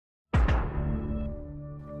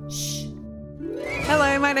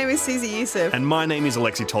my name is Susie Youssef. And my name is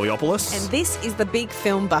Alexi Toliopoulos. And this is the Big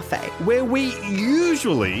Film Buffet, where we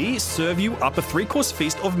usually serve you up a three-course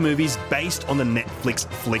feast of movies based on the Netflix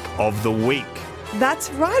flick of the week.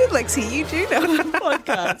 That's right, Alexi. You do know our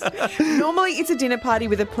podcast. Normally, it's a dinner party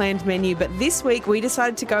with a planned menu, but this week we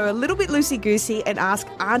decided to go a little bit loosey-goosey and ask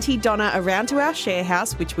Aunty Donna around to our share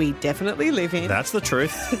house, which we definitely live in. That's the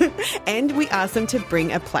truth. And we asked them to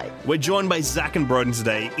bring a plate. We're joined by Zach and Broden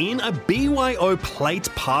today in a BYO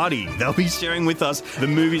plate party. They'll be sharing with us the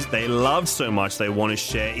movies they loved so much they want to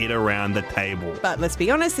share it around the table. But let's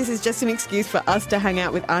be honest, this is just an excuse for us to hang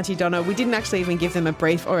out with Aunty Donna. We didn't actually even give them a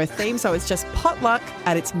brief or a theme, so it's just potluck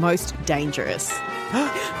at its most dangerous.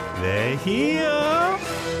 They're here.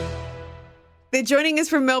 They're joining us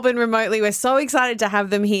from Melbourne remotely. We're so excited to have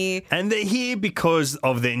them here. And they're here because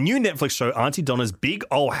of their new Netflix show, Aunty Donna's Big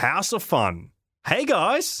Ol' House of Fun. Hey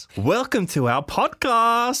guys, welcome to our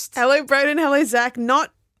podcast. Hello, Broden. Hello, Zach.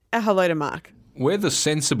 Not a hello to Mark. We're the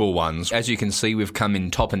sensible ones. As you can see, we've come in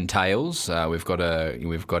top and tails. We've got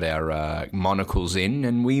our monocles in,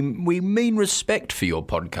 and we mean respect for your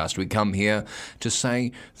podcast. We come here to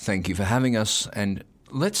say thank you for having us, and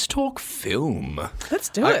let's talk film. Let's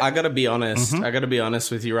do it. I got to be honest. I got to be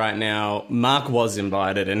honest with you right now. Mark was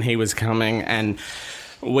invited, and he was coming, and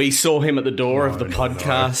we saw him at the door of the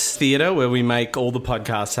podcast theatre where we make all the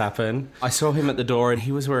podcasts happen. I saw him at the door, and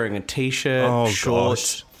he was wearing a T-shirt,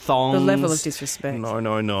 shorts. Thongs. The level of disrespect.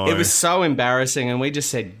 No. It was so embarrassing, and we just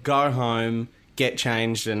said, go home, get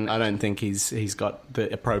changed, and I don't think he's got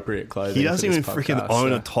the appropriate clothing. He doesn't for even this freaking podcast,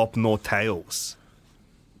 own a top nor tails.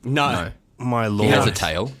 No. My lord. He has a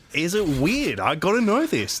tail. Is it weird? I got to know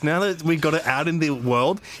this. Now that we got it out in the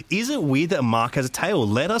world, is it weird that Mark has a tail?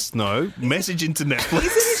 Let us know. Message into Netflix.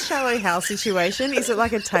 Is it a shallow house situation? Is it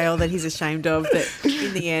like a tale that he's ashamed of that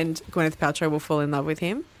in the end Gwyneth Paltrow will fall in love with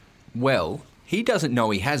him? Well, he doesn't know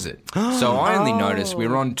he has it. So I only noticed we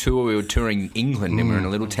were on tour. We were touring England, and we were in a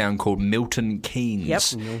little town called Milton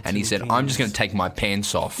Keynes. Yep. And he said, I'm just going to take my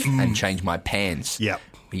pants off and change my pants. Yep.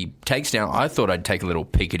 He takes down, I thought I'd take a little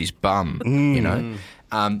peek at his bum, you know.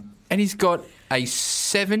 And he's got a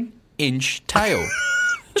 7-inch tail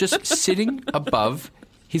just sitting above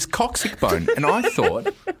his coccyx bone. And I thought,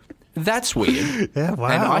 that's weird. Yeah, wow.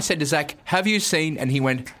 And I said to Zach, have you seen? And he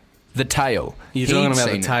went, the tail. You're talking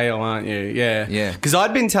about the tail, aren't you? Yeah. Yeah. Because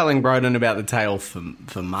I'd been telling Broden about the tail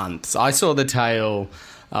for months. I saw the tail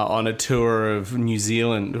on a tour of New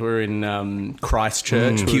Zealand. We're in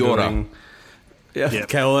Christchurch. Kia ora.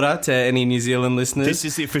 Kia ora to any New Zealand listeners. This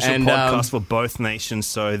is the official podcast for both nations,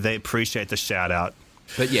 so they appreciate the shout out.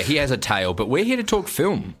 But yeah, he has a tail. But we're here to talk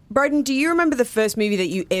film. Broden, do you remember the first movie that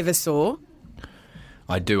you ever saw?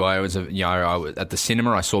 I do. I was at the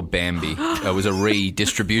cinema. I saw Bambi. It was a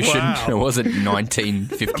redistribution. Wow. It wasn't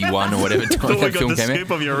 1951 or whatever time that film came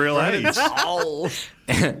scoop out. of your real age.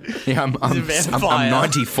 Yeah, I'm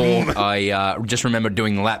 94. I just remember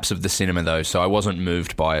doing laps of the cinema though, so I wasn't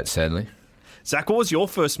moved by it. Sadly. Zach, what was your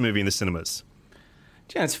first movie in the cinemas?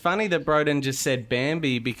 Yeah, it's funny that Broden just said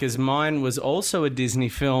Bambi because mine was also a Disney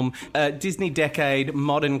film, a Disney decade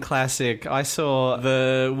modern classic. I saw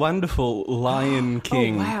the wonderful Lion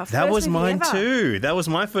King. Oh, wow. That First was movie mine ever. too. That was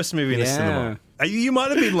my first movie in the cinema. You might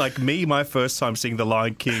have been like me, my first time seeing The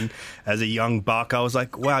Lion King as a young buck. I was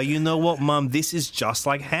like, wow, you know what, Mum? This is just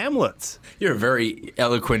like Hamlet. You're a very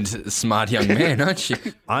eloquent, smart young man, aren't you?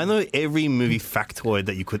 I know every movie factoid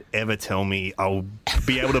that you could ever tell me. I'll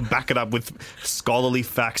be able to back it up with scholarly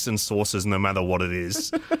facts and sources no matter what it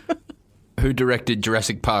is. Who directed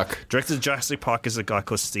Jurassic Park? Director of Jurassic Park is a guy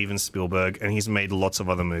called Steven Spielberg, and he's made lots of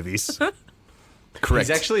other movies. Correct.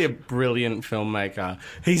 He's actually a brilliant filmmaker.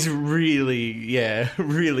 He's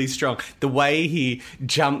really strong. The way he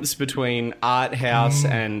jumps between art house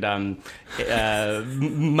and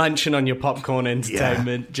munching on your popcorn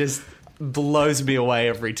entertainment just blows me away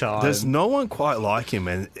every time. There's no one quite like him,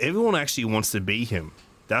 and everyone actually wants to be him.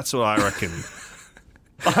 That's what I reckon.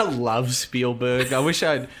 I love Spielberg. I wish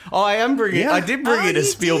I'd... Oh, I am bringing... Yeah. I did bring in a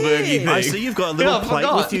Spielberg-y thing. I see you've got a little I plate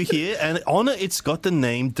forgot. with you here, and on it, it's got the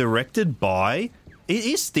name directed by... It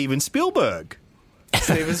is Steven Spielberg.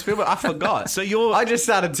 Steven Spielberg. I forgot. So you're... I just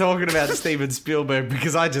started talking about Steven Spielberg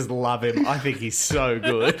because I just love him. I think he's so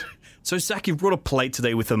good. So, Zach, you've brought a plate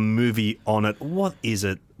today with a movie on it. What is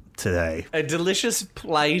it today? A delicious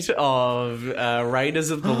plate of Raiders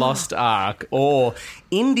of the Lost Ark, or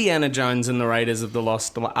Indiana Jones and the Raiders of the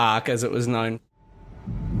Lost Ark, as it was known.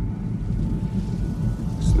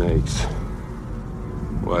 Snakes.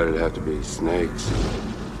 Why did it have to be snakes?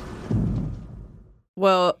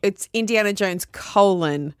 Well, it's Indiana Jones :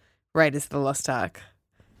 Raiders of the Lost Ark.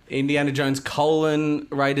 Indiana Jones: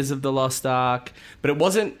 Raiders of the Lost Ark, but it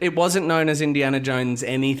wasn't known as Indiana Jones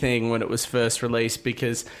anything when it was first released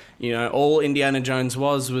because, you know, all Indiana Jones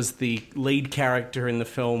was the lead character in the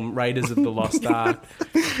film Raiders of the Lost Ark.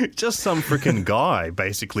 Just some freaking guy,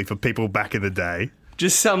 basically, for people back in the day.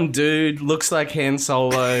 Just some dude, looks like Han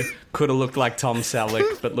Solo, could have looked like Tom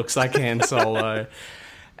Selleck, but looks like Han Solo.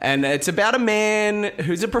 And it's about a man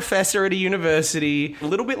who's a professor at a university, a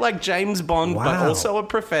little bit like James Bond, but also a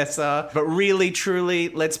professor. But really, truly,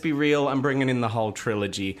 let's be real, I'm bringing in the whole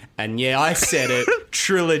trilogy. And yeah, I said it,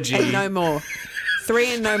 trilogy. And no more.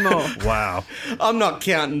 3 and no more. Wow. I'm not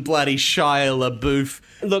counting bloody Shia LaBeouf.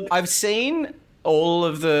 Look, I've seen all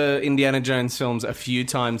of the Indiana Jones films a few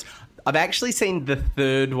times. I've actually seen the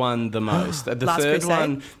third one the most. The Last third Crusade?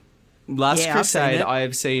 one... Last Crusade, I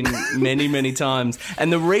have seen many, many times.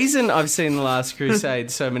 And the reason I've seen The Last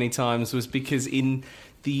Crusade so many times was because in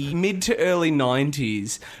the mid to early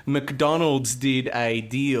 90s, McDonald's did a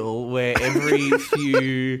deal where every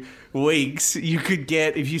few weeks you could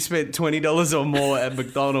get, if you spent $20 or more at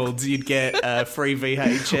McDonald's, you'd get a free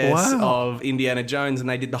VHS of Indiana Jones. And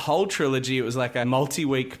they did the whole trilogy. It was like a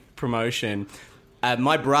multi-week promotion.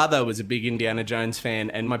 My brother was a big Indiana Jones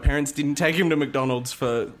fan, and my parents didn't take him to McDonald's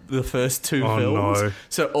for the first 2 films. No.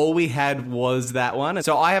 So all we had was that one.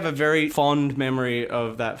 So I have a very fond memory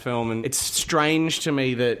of that film, and it's strange to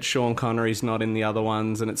me that Sean Connery's not in the other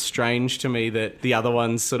ones, and it's strange to me that the other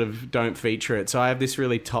ones sort of don't feature it. So I have this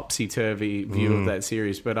really topsy-turvy view of that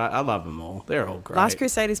series, but I love them all. They're all great. Last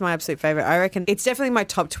Crusade is my absolute favourite. I reckon it's definitely my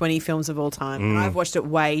top 20 films of all time. And I've watched it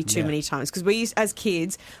way too many times because as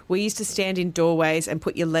kids, we used to stand in doorways and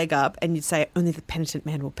put your leg up and you'd say, only the penitent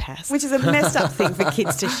man will pass, which is a messed up thing for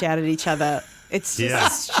kids to shout at each other. It's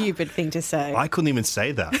just a stupid thing to say. I couldn't even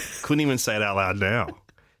say that. Couldn't even say it out loud now.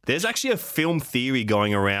 There's actually a film theory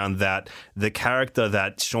going around that the character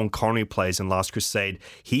that Sean Connery plays in Last Crusade,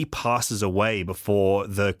 he passes away before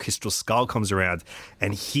the Crystal Skull comes around,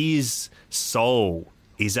 and his soul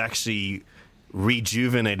is actually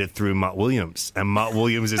rejuvenated through Mutt Williams, and Mutt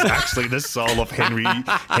Williams is actually the soul of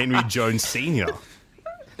Henry Jones Sr.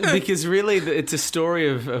 Because really, it's a story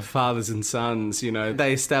of fathers and sons, you know.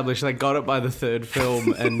 They got it by the third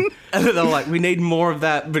film, and they're like, we need more of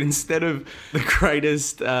that, but instead of the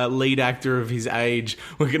greatest lead actor of his age,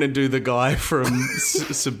 we're going to do the guy from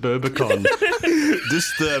Suburbicon.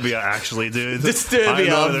 Disturbia, actually, dude.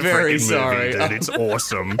 Disturbia, I'm very sorry. Movie, dude. It's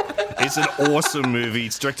awesome. It's an awesome movie.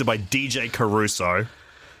 It's directed by DJ Caruso.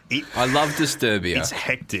 I love Disturbia. It's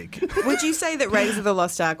hectic. Would you say that Raiders of the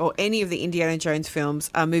Lost Ark or any of the Indiana Jones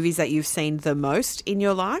films are movies that you've seen the most in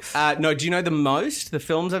your life? No, do you know the most? The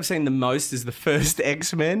films I've seen the most is the first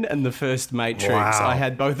X-Men and the first Matrix. Wow. I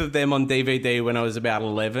had both of them on DVD when I was about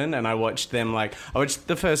 11, and I watched them I watched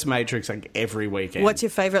the first Matrix every weekend. What's your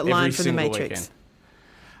favourite line from The Matrix?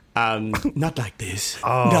 Not like this.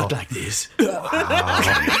 Not like this.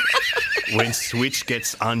 When Switch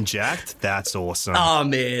gets unjacked, that's awesome. Oh,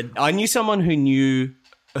 man. I knew someone who knew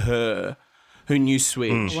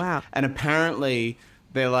Switch. Wow. And apparently,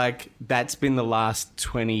 they're like, that's been the last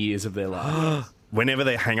 20 years of their life. Whenever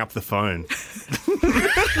they hang up the phone.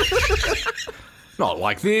 Not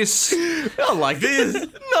like this. Not like this.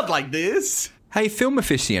 Not like this. Hey, film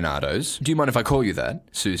aficionados, do you mind if I call you that,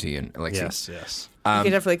 Susie and Alexi? Yes. You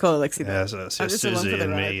can definitely call Alexi that. Yes, I'm just along Susie for the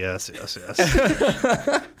and ride. me, yes.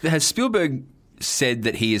 Has Spielberg said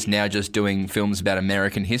that he is now just doing films about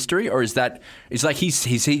American history, or is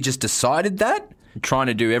he just decided that? Trying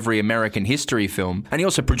to do every American history film. And he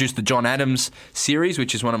also produced the John Adams series,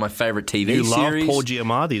 which is one of my favourite TV You series. love Paul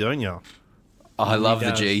Giamatti, don't you? Oh, I love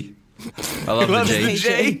the G. I love the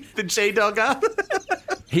G. The G-Dogger.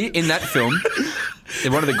 He, in that film,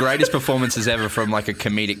 one of the greatest performances ever from like a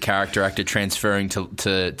comedic character actor transferring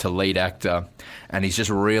to lead actor, and he's just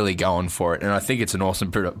really going for it. And I think it's an awesome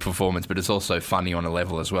performance, but it's also funny on a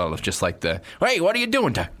level as well of just like hey, what are you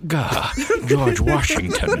doing to George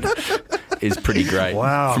Washington is pretty great.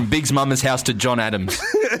 Wow. From Big's mama's house to John Adams.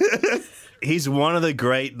 He's one of the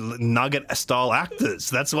great nugget-style actors.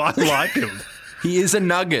 That's why I like him. He is a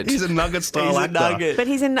nugget. He's a nugget-style actor. Nugget. But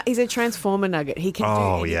he's a transformer nugget. He can do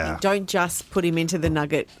anything. yeah. Don't just put him into the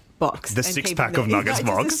nugget box. The and keep six-pack him of there. nuggets He's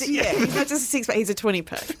not box. just he's not just a six-pack. He's a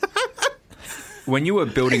 20-pack. When you were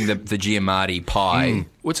building the Giamatti pie,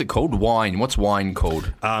 what's it called? Wine. What's wine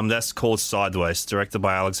called? That's called Sideways, directed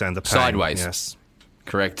by Alexander Payne. Sideways. Yes.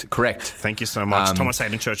 Correct. Thank you so much. Thomas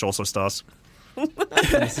Hayden Church also stars.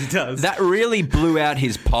 Yes, he does. That really blew out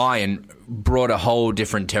his pie and brought a whole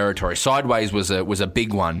different territory. Sideways was a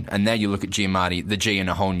big one, and now you look at Giamatti, the G in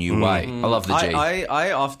a whole new way. I love the G.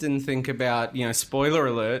 I often think about, spoiler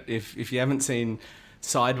alert, if you haven't seen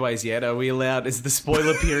Sideways yet? Are we allowed? Is the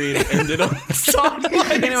spoiler period ended on Sideways?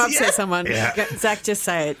 You're going to upset someone. Yeah. Zach, just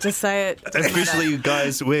say it. Just say it. Officially,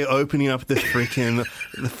 guys, we're opening up the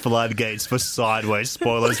floodgates for Sideways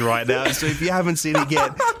spoilers right now. So if you haven't seen it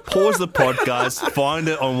yet, pause the podcast, find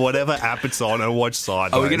it on whatever app it's on, and watch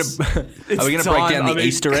Sideways. Are we going to break down the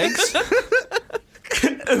Easter eggs?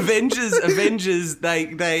 Avengers,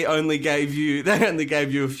 they only gave you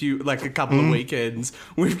a few, like a couple of weekends.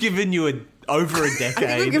 We've given you over a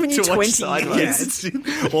decade. We've given you to 20 watch Sideways. years.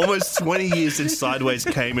 It's almost 20 years since Sideways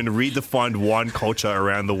came and redefined wine culture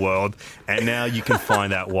around the world, and now you can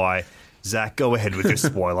find out why. Zach, go ahead with your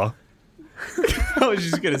spoiler. I was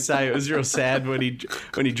just going to say it was real sad when he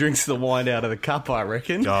drinks the wine out of the cup, I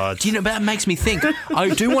reckon. God. Do you know, that makes me think, I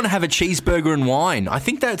do want to have a cheeseburger and wine. I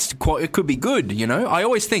think it could be good, you know? I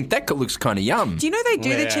always think that looks kind of yum. Do you know they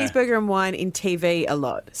do the Yeah. cheeseburger and wine in TV a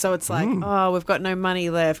lot? So it's like, oh, we've got no money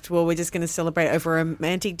left. Well, we're just going to celebrate over a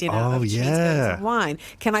romantic dinner of cheeseburgers and wine.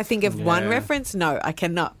 Can I think of one reference? No, I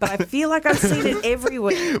cannot. But I feel like I've seen it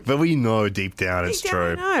everywhere. But we know deep down it's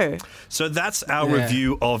true. No. So that's our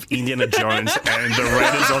review of Indiana Jones and the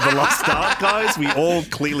Raiders of the Lost Ark, guys. We all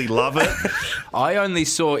clearly love it. I only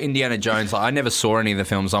saw Indiana Jones. I never saw any of the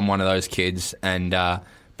films. I'm one of those kids. And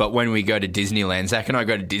but when we go to Disneyland, Zach and I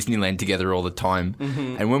go to Disneyland together all the time.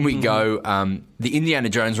 And when we go, the Indiana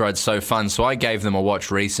Jones ride's so fun. So I gave them a watch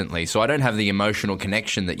recently. So I don't have the emotional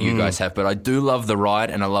connection that you guys have. But I do love the ride,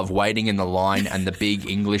 and I love waiting in the line and the big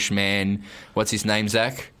English man. What's his name,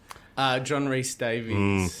 Zach? John Rhys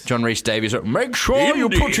Davies. John Rhys Davies. Make sure you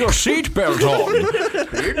put your seatbelt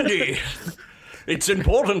on. Indy. It's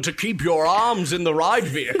important to keep your arms in the ride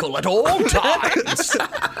vehicle at all times.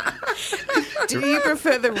 Do you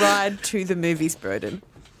prefer the ride to the movies, Broden?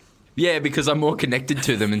 Yeah, because I'm more connected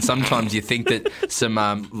to them, and sometimes you think that some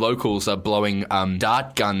locals are blowing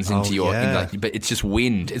dart guns into but it's just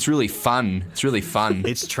wind. It's really fun.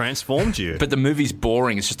 It's transformed you. But the movie's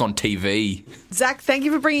boring. It's just on TV. Zach, thank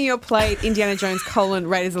you for bringing your plate, Indiana Jones,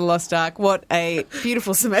 Raiders of the Lost Ark. What a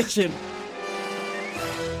beautiful summation.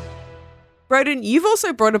 Broden, you've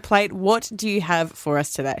also brought a plate. What do you have for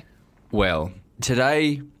us today? Well,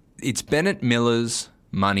 today it's Bennett Miller's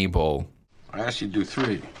Moneyball. I asked you to do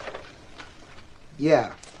 3.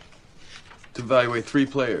 Yeah, To evaluate 3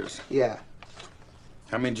 players. yeah.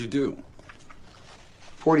 How many did you do?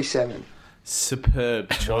 47. Superb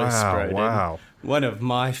choice, Broden. Wow. One of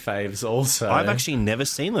my faves also. I've actually never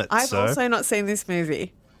seen it. I've also not seen this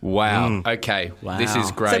movie. Wow. Okay. Wow. This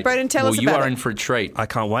is great. So, Broden, tell us you about are it. in for a treat. I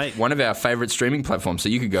can't wait. One of our favourite streaming platforms, so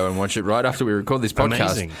you could go and watch it right after we record this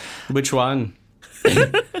podcast. Amazing. Which one?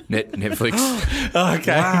 Netflix.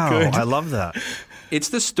 Okay, Wow, good. I love that. It's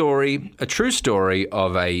the story, a true story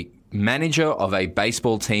of a manager of a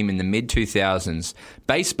baseball team in the mid-2000s.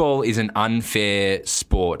 Baseball is an unfair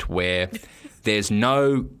sport where there's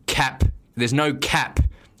no cap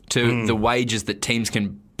to the wages that teams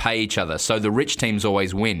can pay each other. So the rich teams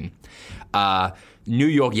always win. New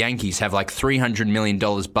York Yankees have like $300 million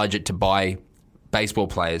budget to buy baseball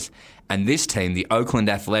players. And this team, the Oakland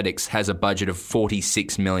Athletics, has a budget of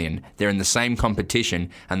 $46 million. They're in the same competition,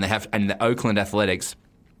 and the Oakland Athletics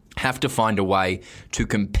have to find a way to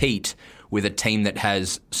compete with a team that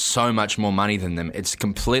has so much more money than them. It's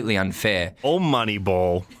completely unfair. All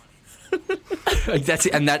Moneyball. That's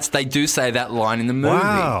it, and they do say that line in the movie.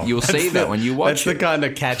 Wow. You'll see that when you watch That's the it. kind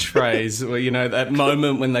of catchphrase where, you know, that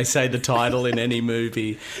moment when they say the title in any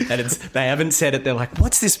movie and they haven't said it, they're like,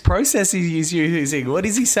 what's this process he's using? What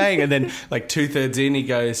is he saying? And then like 2/3 in, he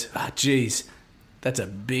goes, geez, that's a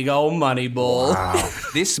big old money ball. Wow.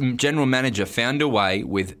 This general manager found a way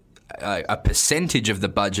with a percentage of the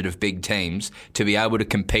budget of big teams to be able to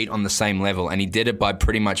compete on the same level, and he did it by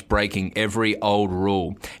pretty much breaking every old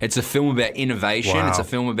rule. It's a film about innovation. Wow. It's a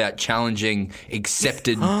film about challenging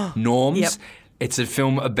accepted norms. Yep. It's a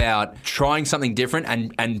film about trying something different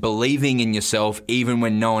and believing in yourself even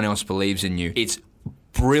when no one else believes in you. It's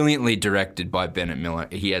brilliantly directed by Bennett Miller.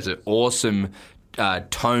 He has an awesome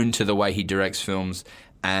tone to the way he directs films.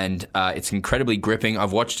 And it's incredibly gripping.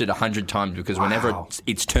 I've watched it 100 times because whenever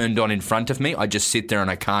it's turned on in front of me, I just sit there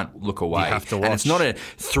and I can't look away. You have to And it's watch. not a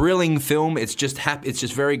thrilling film. It's just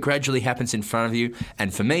very gradually happens in front of you.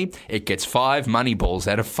 And for me, it gets 5 money balls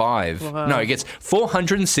out of 5. Wow. No, it gets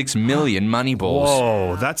 406 million money balls.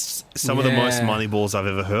 Whoa, that's some of the most Moneyballs I've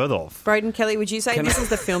ever heard of. Broden Kelly, would you say this is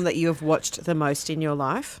the film that you have watched the most in your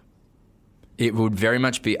life? It would very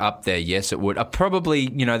much be up there. Yes, it would. Probably,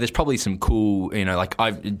 there's probably some cool,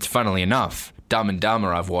 funnily enough, Dumb and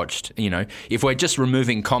Dumber I've watched. If we're just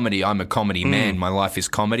removing comedy, I'm a comedy man. My life is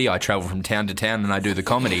comedy. I travel from town to town and I do the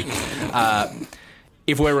comedy.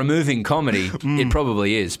 if we're removing comedy, it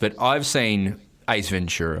probably is. But I've seen Ace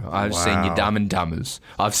Ventura. I've seen your Dumb and Dumbers.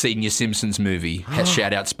 I've seen your Simpsons movie.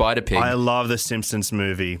 Shout out Spider Pig. I love the Simpsons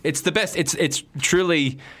movie. It's the best. It's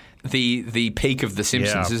truly the peak of the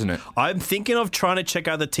Simpsons, isn't it? I'm thinking of trying to check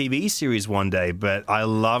out the TV series one day, but I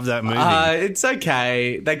love that movie. It's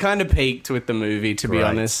okay. They kind of peaked with the movie, to be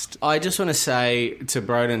honest. I just want to say to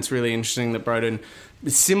Broden, it's really interesting that Broden,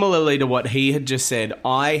 similarly to what he had just said,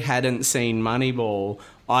 I hadn't seen Moneyball.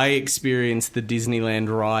 I experienced the Disneyland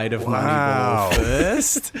ride of Moneyball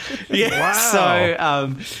first.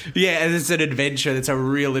 So it's an adventure. It's a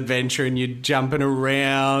real adventure, and you're jumping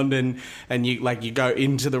around, and you go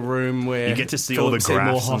into the room where you get to see Philip all the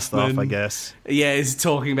graphs and stuff, I guess. Yeah, he's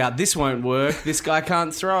talking about this won't work. This guy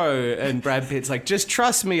can't throw, and Brad Pitt's like, just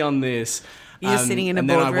trust me on this. You're sitting in a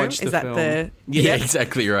boardroom? Is that film. the... Yeah,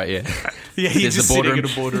 exactly right, yeah. Yeah, he's just sitting in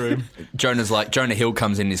a boardroom. Jonah Hill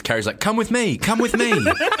comes in, his carrier's like, come with me.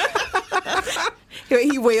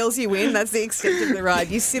 He wheels you in. That's the extent of the ride.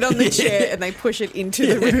 You sit on the chair and they push it into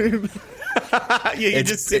the room. You're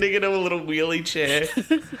just sitting in a little wheelie chair.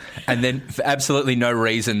 And then for absolutely no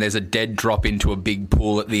reason, there's a dead drop into a big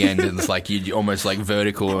pool at the end, and it's like you're almost like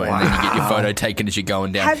vertical, and then you get your photo taken as you're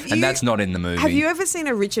going down. And that's not in the movie. Have you ever seen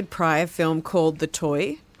a Richard Pryor film called The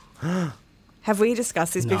Toy? Have we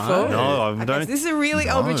discussed this before? No, I don't. This is a really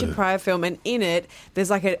old Richard Pryor film, and in it,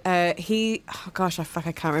 there's like I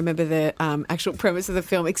can't remember the actual premise of the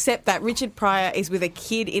film, except that Richard Pryor is with a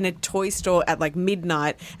kid in a toy store at like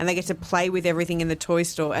midnight, and they get to play with everything in the toy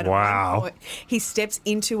store. And at one point, he steps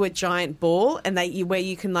into a giant ball, and where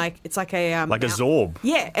you can it's like a... like a Zorb.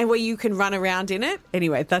 Yeah, and where you can run around in it.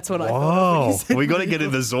 Anyway, that's what I thought. We got to get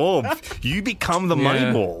in the Zorb. You become the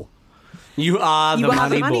Moneyball. You are the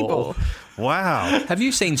Moneyball. Wow. Have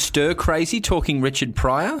you seen Stir Crazy talking Richard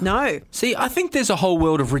Pryor? No. See, I think there's a whole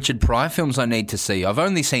world of Richard Pryor films I need to see. I've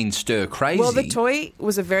only seen Stir Crazy. Well, The Toy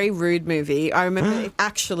was a very rude movie. I remember it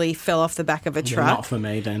actually fell off the back of a truck. Not for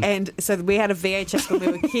me, then. And so we had a VHS when we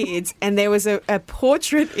were kids, and there was a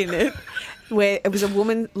portrait in it where it was a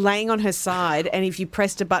woman laying on her side, and if you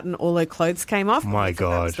pressed a button, all her clothes came off. My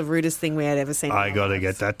God. That was the rudest thing we had ever seen. I got to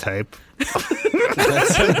get that tape.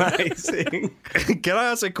 That's amazing. Can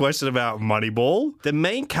I ask a question about Moneyball? The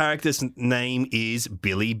main character's name is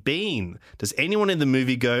Billy Bean. Does anyone in the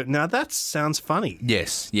movie go, now that sounds funny?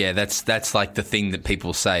 Yes. Yeah, that's like the thing that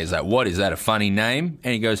people say is like, what, is that a funny name?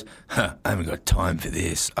 And he goes, I haven't got time for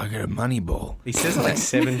this. I got a Moneyball. He says it like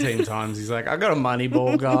 17 times. He's like, I got a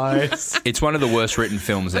Moneyball, guys. It's one of the worst written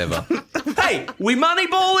films ever. Hey, we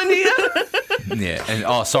Moneyball in here? Yeah, and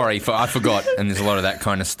I forgot. And there's a lot of that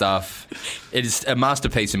kind of stuff. It is a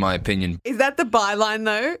masterpiece, in my opinion. Is that the byline,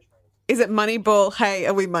 though? Is it Moneyball? Hey,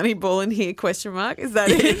 are we Moneyball in here? Question mark. Is that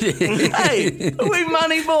it? Hey, are we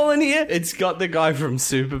Moneyball in here? It's got the guy from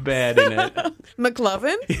Superbad in it.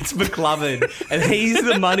 McLovin? It's McLovin, and he's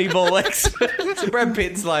the Moneyball expert. So Brad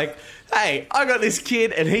Pitt's like, hey, I got this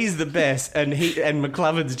kid, and he's the best, and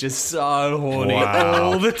McLovin's just so horny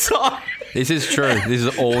all the time. This is true. This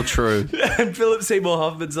is all true. And Philip Seymour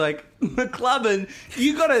Hoffman's like, McLovin,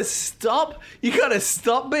 you gotta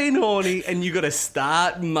stop being horny, and you gotta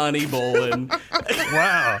start moneyballing.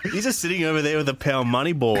 Wow. He's just sitting over there with a pair of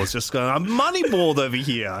moneyballs, just going, I'm moneyballed over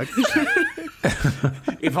here.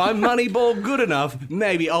 If I'm moneyball good enough,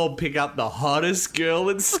 maybe I'll pick up the hottest girl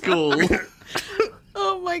at school.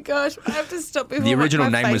 Oh my gosh, I have to stop before The original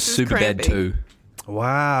my name was face is Superbad cramping. 2.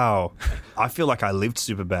 Wow. I feel like I lived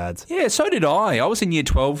Superbad. Yeah, so did I. I was in year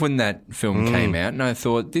 12 when that film came out, and I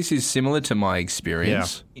thought, this is similar to my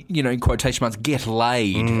experience. Yeah. You know, in quotation marks, get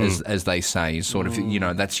laid, as they say. Sort of, you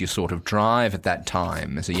know, that's your sort of drive at that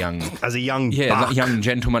time as a young buck. young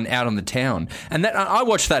gentleman out on the town. And that I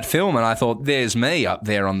watched that film, and I thought, there's me up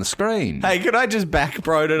there on the screen. Hey, could I just back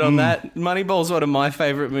Broden on that? Moneyball's one of my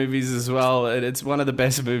favourite movies as well, and it's one of the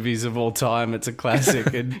best movies of all time. It's a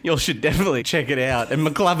classic, and you should definitely check it out. And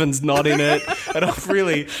McLovin's not in it, and I've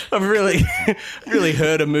really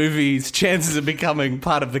heard a movie's chances of becoming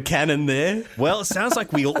part of the canon there. Well, it sounds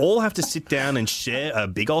like we'll all have to sit down and share a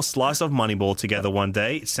big old slice of Moneyball together one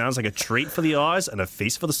day. It sounds like a treat for the eyes and a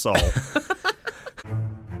feast for the soul.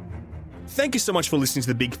 Thank you so much for listening to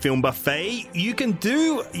the Big Film Buffet. You can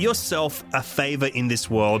do yourself a favor in this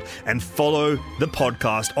world and follow the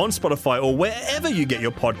podcast on Spotify or wherever you get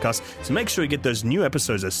your podcasts. So make sure you get those new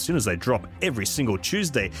episodes as soon as they drop every single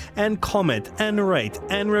Tuesday. And comment and rate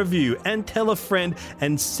and review and tell a friend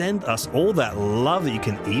and send us all that love that you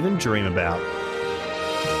can even dream about.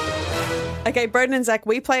 Okay, Broden and Zach,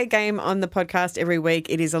 we play a game on the podcast every week.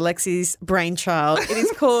 It is Alexi's brainchild. It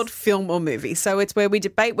is called Film or Movie. So it's where we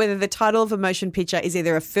debate whether the title of a motion picture is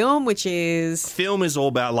either a film, which is... Film is all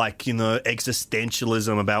about,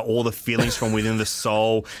 existentialism, about all the feelings from within the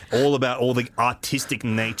soul, all about all the artistic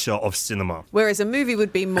nature of cinema. Whereas a movie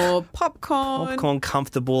would be more popcorn. Popcorn,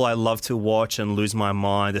 comfortable, I love to watch and lose my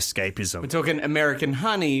mind, escapism. We're talking American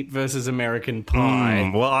Honey versus American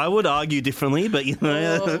Pie. Well, I would argue differently, but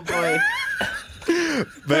Oh, boy.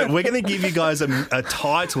 But we're going to give you guys a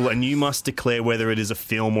title, and you must declare whether it is a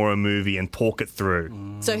film or a movie and talk it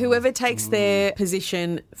through. So whoever takes their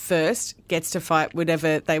position first gets to fight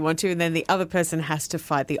whatever they want to, and then the other person has to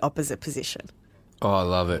fight the opposite position. Oh, I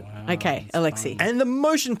love it. Okay, Alexi. And the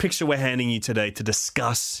motion picture we're handing you today to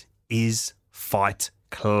discuss is Fight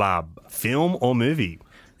Club. Film or movie?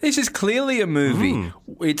 This is clearly a movie.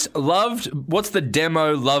 It's loved. What's the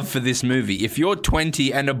demo love for this movie? If you're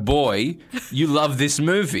 20 and a boy, you love this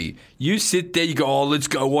movie. You sit there, you go, oh, let's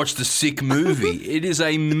go watch the sick movie. It is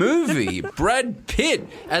a movie. Brad Pitt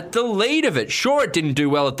at the lead of it. Sure, it didn't do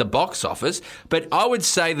well at the box office, but I would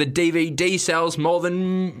say the DVD sales more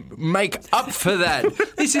than make up for that.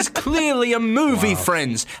 This is clearly a movie,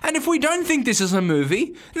 friends. And if we don't think this is a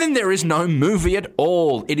movie, then there is no movie at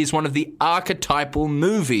all. It is one of the archetypal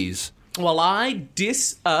movies. Well, I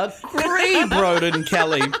disagree, Broden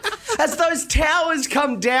Kelly. As those towers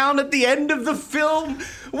come down at the end of the film,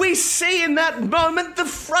 we see in that moment the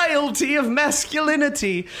frailty of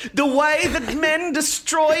masculinity, the way that men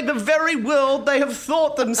destroy the very world they have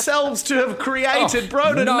thought themselves to have created.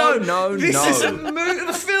 Broden, no. This is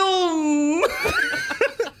a film.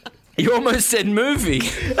 You almost said movie.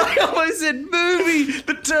 I almost said movie.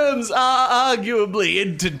 The terms are arguably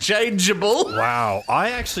interchangeable. Wow.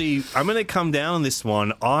 I'm going to come down on this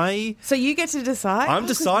one. So you get to decide? I'm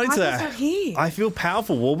deciding to Michael's not here. I feel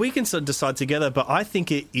powerful. Well, we can sort of decide together, but I think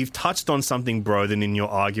you've touched on something, Broden, in your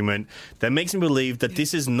argument that makes me believe that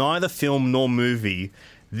this is neither film nor movie.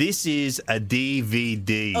 This is a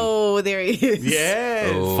DVD. Oh, there he is.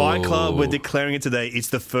 Yeah. Oh. Fight Club, we're declaring it today. It's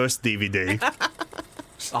the first DVD.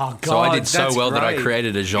 Oh, God, So I did so that's well that I great.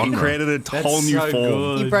 created a He genre. created a That's whole new so form.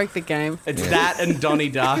 good. You broke the game. It's that and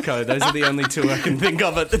Donnie Darko. Those are the only two I can think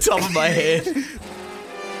of at the top of my head.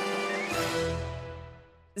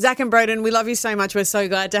 Zach and Broden, we love you so much. We're so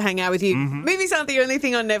glad to hang out with you. Movies aren't the only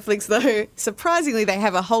thing on Netflix, though. Surprisingly, they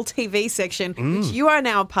have a whole TV section, which you are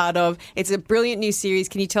now a part of. It's a brilliant new series.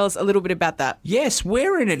 Can you tell us a little bit about that? Yes,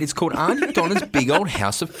 we're in it. It's called Aunty Donna's Big Old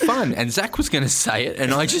House of Fun. And Zach was going to say it,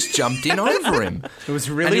 and I just jumped in over him. It was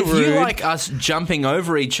really and if rude. you like us jumping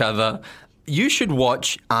over each other, you should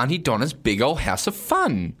watch Aunty Donna's Big Old House of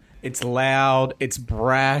Fun. It's loud, it's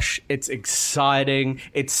brash, it's exciting,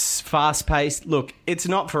 it's fast-paced. Look, it's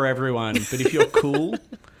not for everyone, but if you're cool,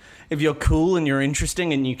 and you're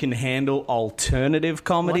interesting and you can handle alternative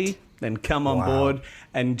comedy, then come on board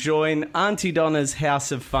and join Aunty Donna's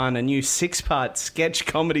House of Fun, a new 6-part sketch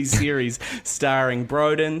comedy series starring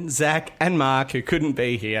Broden, Zach, and Mark, who couldn't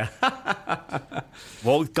be here.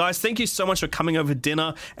 Well, guys, thank you so much for coming over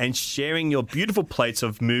dinner and sharing your beautiful plates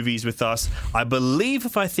of movies with us. I believe,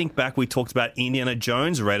 if I think back, we talked about Indiana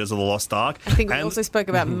Jones, Raiders of the Lost Ark. I think we also spoke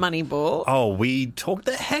about Moneyball. Oh, we talked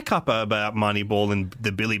the heck up about Moneyball and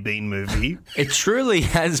the Billy Bean movie. It truly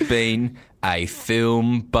has been a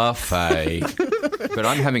film buffet. But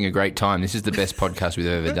I'm having a great time. This is the best podcast we've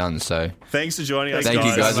ever done, so Thanks for joining us, thank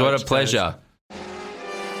you guys. so What much. a pleasure.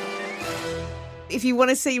 If you want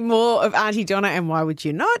to see more of Aunty Donna, and why would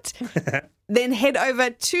you not, then head over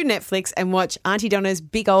to Netflix and watch Aunty Donna's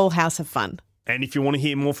Big Ol' House of Fun. And if you want to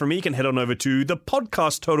hear more from me, you can head on over to the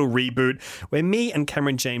podcast Total Reboot, where me and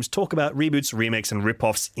Cameron James talk about reboots, remakes, and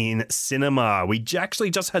rip-offs in cinema. We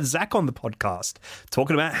actually just had Zach on the podcast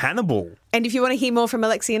talking about Hannibal. And if you want to hear more from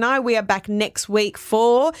Alexi and I, we are back next week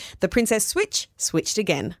for The Princess Switch, Switched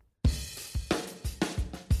Again.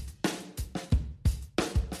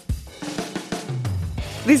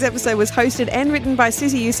 This episode was hosted and written by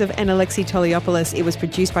Susie Youssef and Alexi Toliopoulos. It was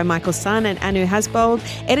produced by Michael Sun and Anu Hasbold,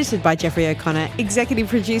 edited by Jeffrey O'Connor, executive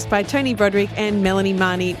produced by Tony Broderick and Melanie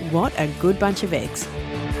Marnie. What a good bunch of eggs.